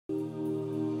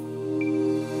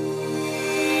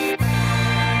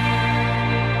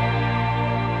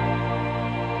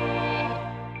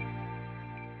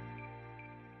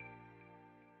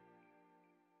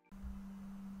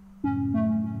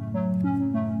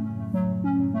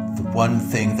one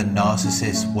thing the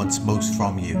narcissist wants most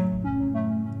from you.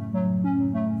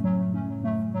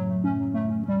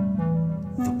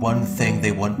 The one thing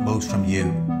they want most from you,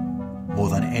 more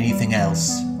than anything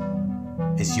else,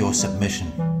 is your submission.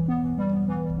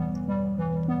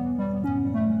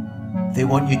 They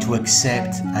want you to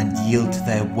accept and yield to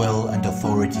their will and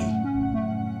authority.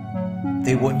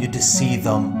 They want you to see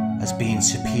them as being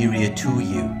superior to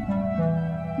you.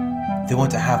 They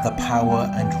want to have the power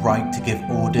and right to give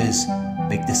orders,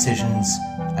 make decisions,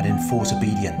 and enforce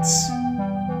obedience.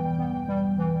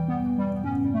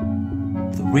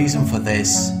 The reason for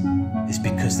this is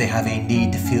because they have a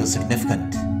need to feel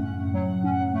significant.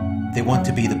 They want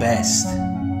to be the best.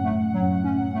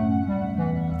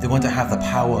 They want to have the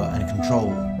power and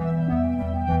control.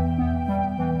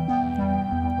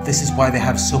 This is why they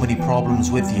have so many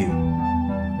problems with you.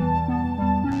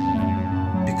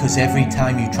 Because every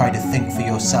time you try to think for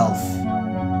yourself,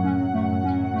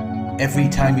 every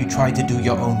time you try to do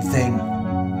your own thing,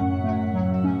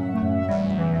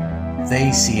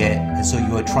 they see it as though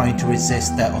you are trying to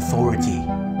resist their authority.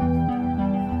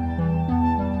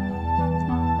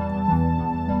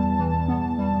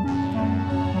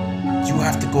 You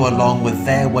have to go along with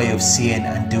their way of seeing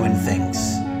and doing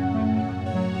things.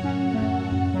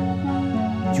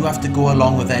 You have to go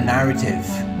along with their narrative,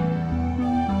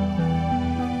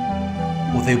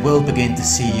 or they will begin to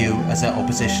see you as their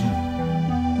opposition,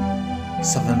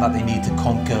 something that they need to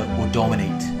conquer or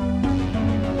dominate.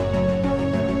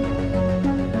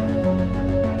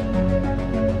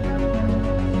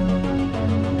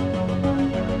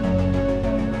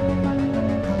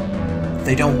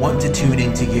 They don't want to tune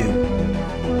into you.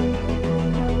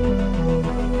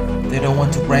 They don't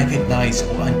want to recognize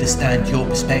or understand your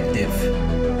perspective.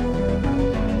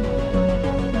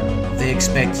 They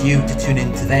expect you to tune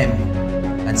into them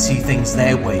and see things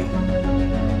their way.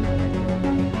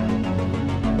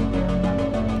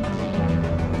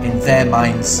 In their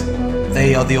minds,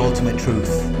 they are the ultimate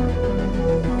truth.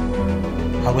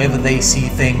 However they see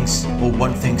things or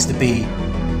want things to be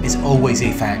is always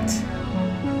a fact.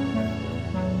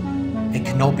 It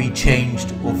cannot be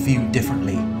changed or viewed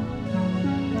differently.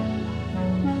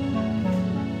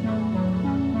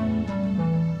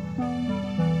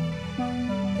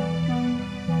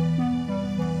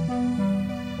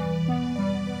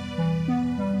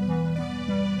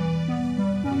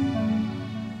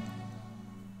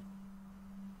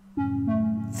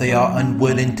 They are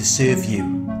unwilling to serve you.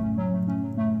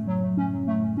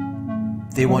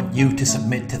 They want you to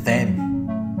submit to them.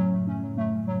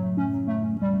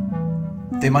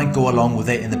 They might go along with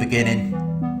it in the beginning,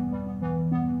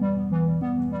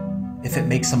 if it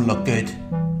makes them look good,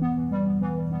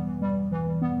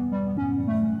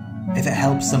 if it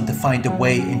helps them to find a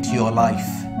way into your life.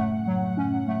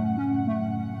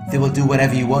 They will do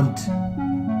whatever you want.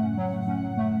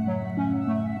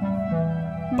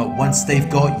 But once they've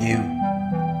got you,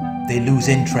 they lose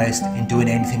interest in doing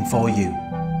anything for you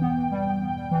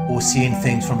or seeing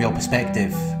things from your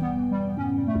perspective.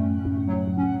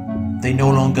 They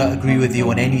no longer agree with you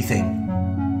on anything.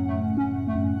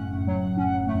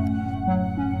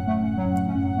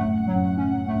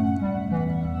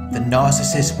 The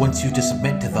narcissist wants you to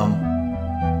submit to them,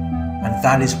 and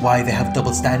that is why they have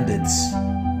double standards.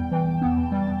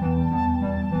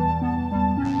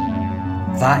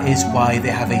 That is why they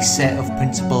have a set of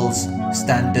principles,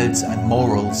 standards, and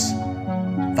morals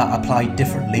that apply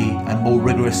differently and more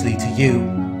rigorously to you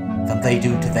than they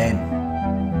do to them.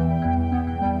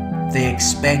 They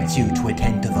expect you to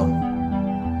attend to them.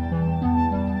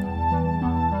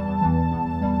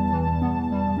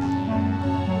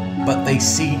 But they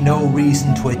see no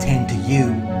reason to attend to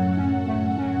you,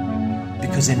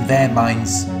 because in their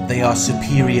minds they are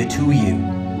superior to you.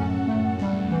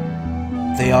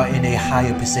 They are in a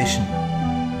higher position.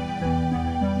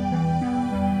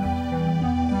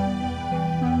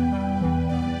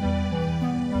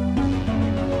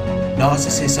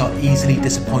 Narcissists are easily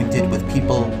disappointed with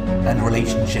people and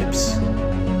relationships.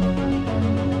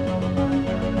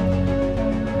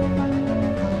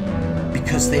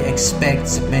 Because they expect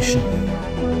submission.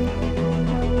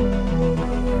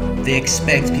 They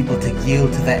expect people to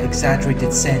yield to their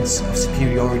exaggerated sense of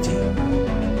superiority.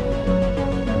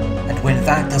 And when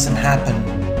that doesn't happen,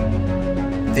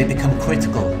 they become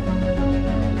critical.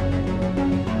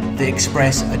 They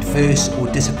express adverse or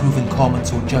disapproving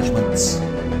comments or judgments.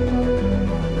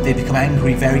 They become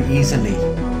angry very easily.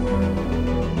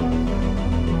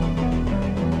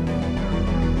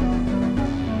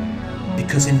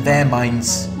 Because in their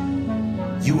minds,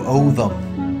 you owe them.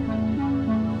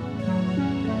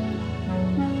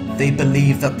 They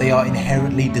believe that they are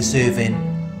inherently deserving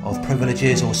of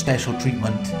privileges or special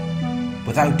treatment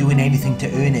without doing anything to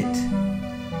earn it.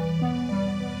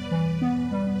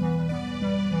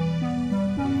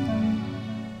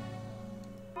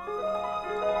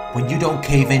 When you don't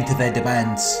cave into their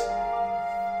demands,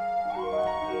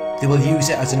 they will use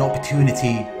it as an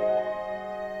opportunity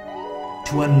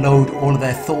to unload all of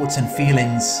their thoughts and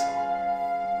feelings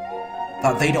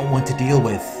that they don't want to deal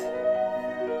with.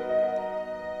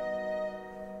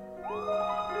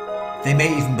 They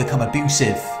may even become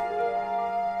abusive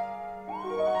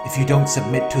if you don't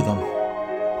submit to them.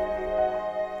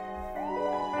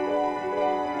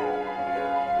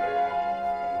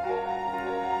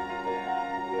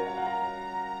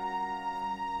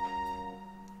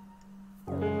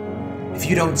 If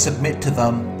you don't submit to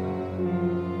them,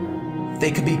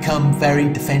 they can become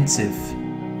very defensive.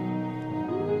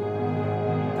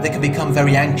 They can become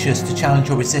very anxious to challenge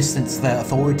your resistance to their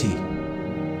authority.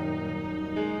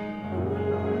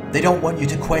 They don't want you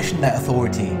to question their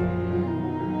authority.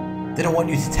 They don't want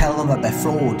you to tell them that they're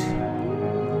flawed.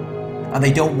 And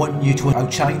they don't want you to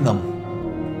outshine them.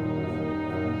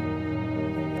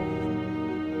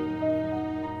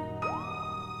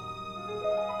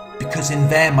 Because in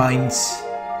their minds,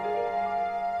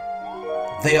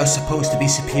 they are supposed to be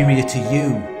superior to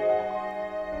you.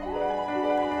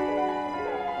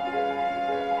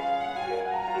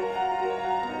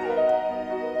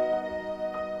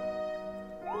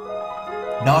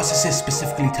 Narcissists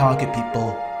specifically target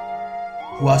people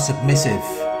who are submissive,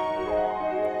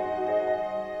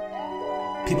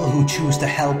 people who choose to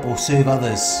help or serve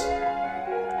others,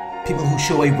 people who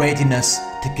show a readiness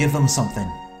to give them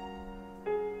something.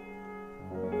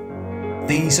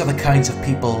 These are the kinds of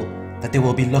people that they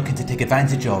will be looking to take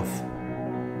advantage of,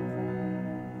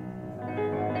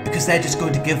 because they're just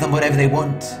going to give them whatever they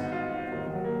want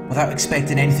without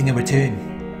expecting anything in return.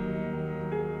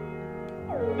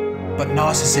 But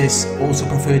narcissists also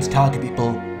prefer to target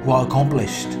people who are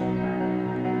accomplished,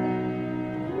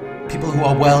 people who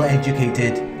are well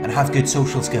educated and have good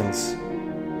social skills,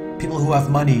 people who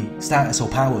have money, status or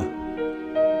power.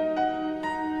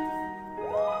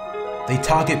 They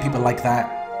target people like that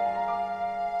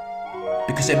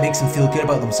because it makes them feel good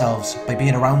about themselves by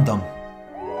being around them.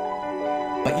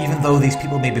 But even though these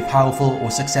people may be powerful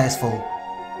or successful,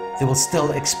 they will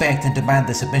still expect and demand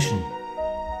their submission.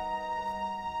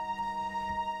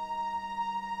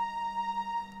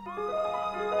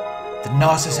 The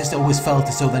narcissist always felt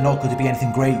as though they're not going to be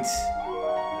anything great.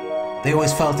 They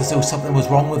always felt as though something was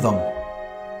wrong with them.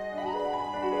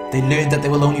 They learned that they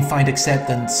will only find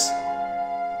acceptance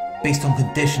based on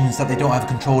conditions that they don't have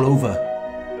control over.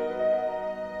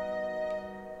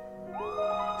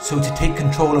 So to take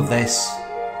control of this,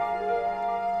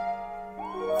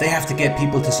 they have to get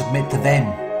people to submit to them,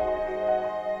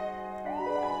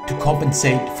 to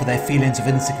compensate for their feelings of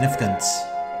insignificance.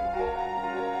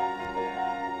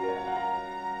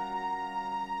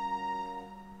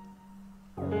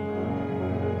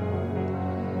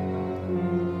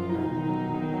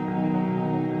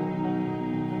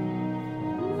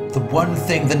 The one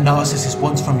thing the narcissist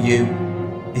wants from you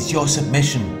is your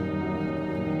submission.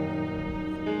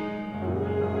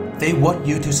 They want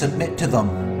you to submit to them.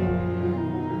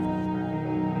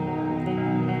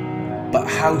 But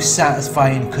how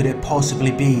satisfying could it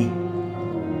possibly be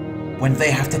when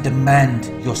they have to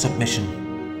demand your submission?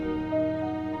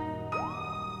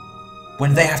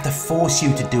 When they have to force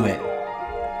you to do it?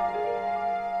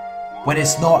 When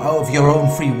it's not out of your own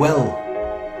free will?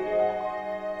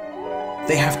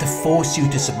 They have to force you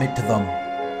to submit to them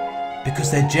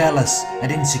because they're jealous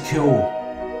and insecure.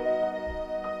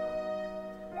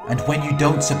 And when you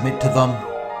don't submit to them,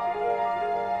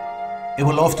 it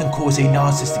will often cause a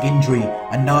narcissistic injury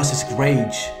and narcissistic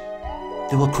rage.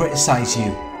 They will criticize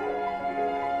you.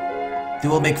 They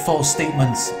will make false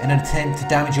statements in an attempt to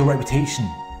damage your reputation.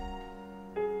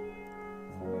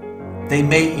 They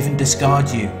may even discard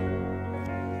you.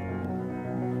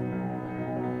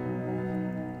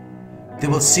 They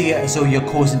will see it as though you're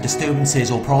causing disturbances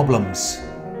or problems.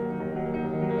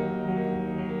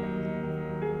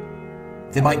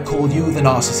 They might call you the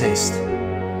narcissist.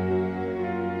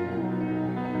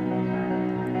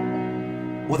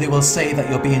 Or they will say that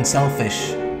you're being selfish.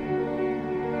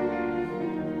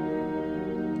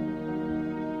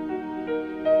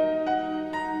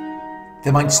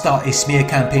 They might start a smear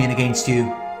campaign against you,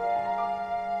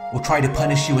 or try to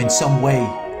punish you in some way.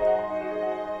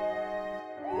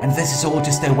 And this is all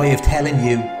just their way of telling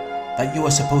you that you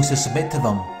are supposed to submit to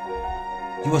them.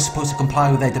 You are supposed to comply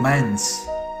with their demands.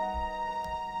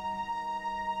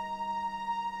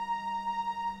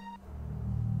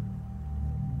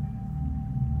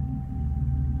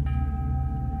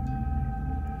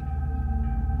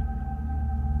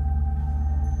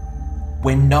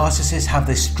 When narcissists have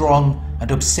this strong and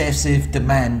obsessive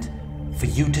demand for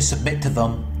you to submit to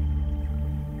them,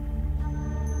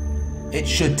 it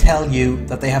should tell you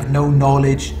that they have no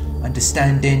knowledge,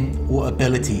 understanding, or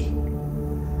ability.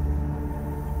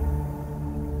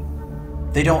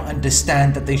 They don't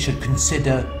understand that they should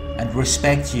consider and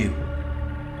respect you.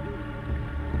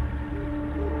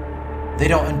 They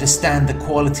don't understand the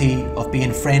quality of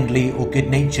being friendly or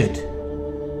good-natured.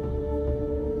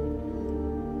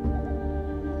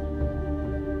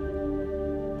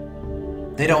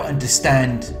 They don't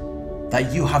understand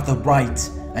that you have the right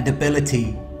and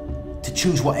ability to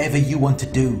choose whatever you want to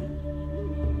do.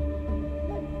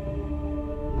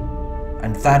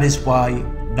 And that is why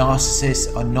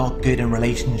narcissists are not good in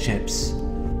relationships.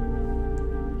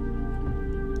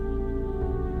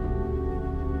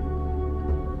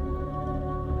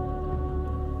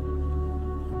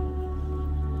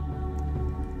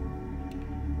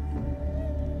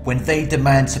 When they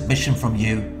demand submission from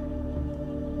you,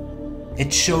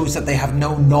 it shows that they have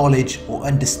no knowledge or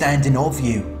understanding of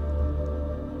you.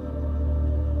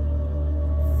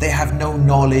 They have no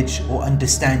knowledge or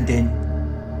understanding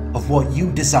of what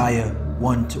you desire,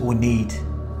 want, or need.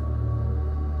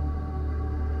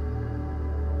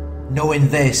 Knowing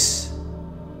this,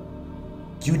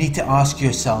 you need to ask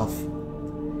yourself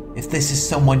if this is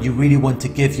someone you really want to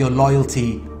give your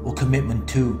loyalty or commitment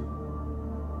to.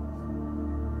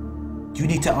 You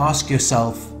need to ask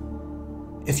yourself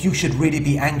if you should really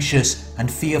be anxious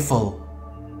and fearful,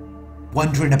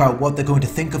 wondering about what they're going to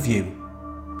think of you.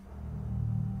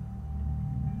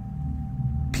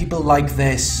 People like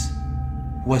this,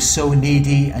 who are so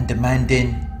needy and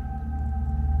demanding,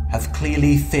 have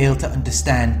clearly failed to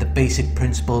understand the basic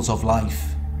principles of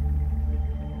life.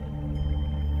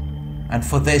 And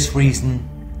for this reason,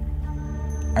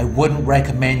 I wouldn't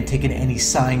recommend taking any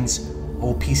signs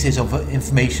or pieces of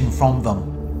information from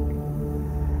them.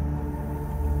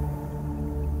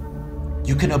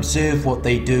 You can observe what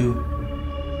they do,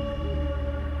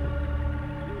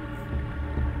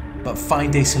 but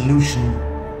find a solution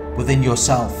within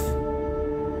yourself.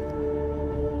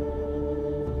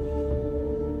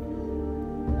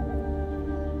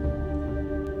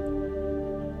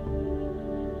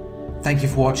 Thank you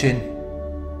for watching.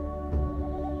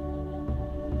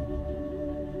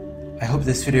 I hope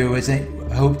this video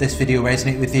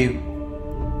resonated with you.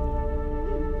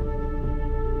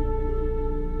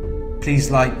 Please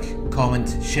like,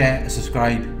 comment, share and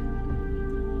subscribe.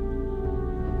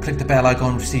 Click the bell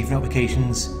icon to receive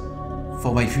notifications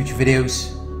for my future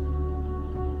videos.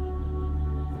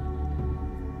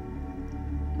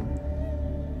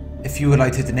 If you would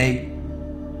like to donate,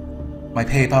 my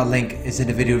PayPal link is in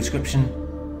the video description.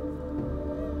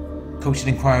 Coaching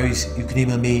inquiries, you can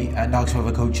email me at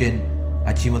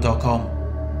narcsurvivorcoaching@gmail.com.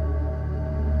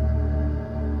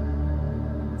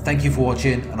 Thank you for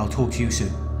watching, and I'll talk to you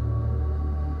soon.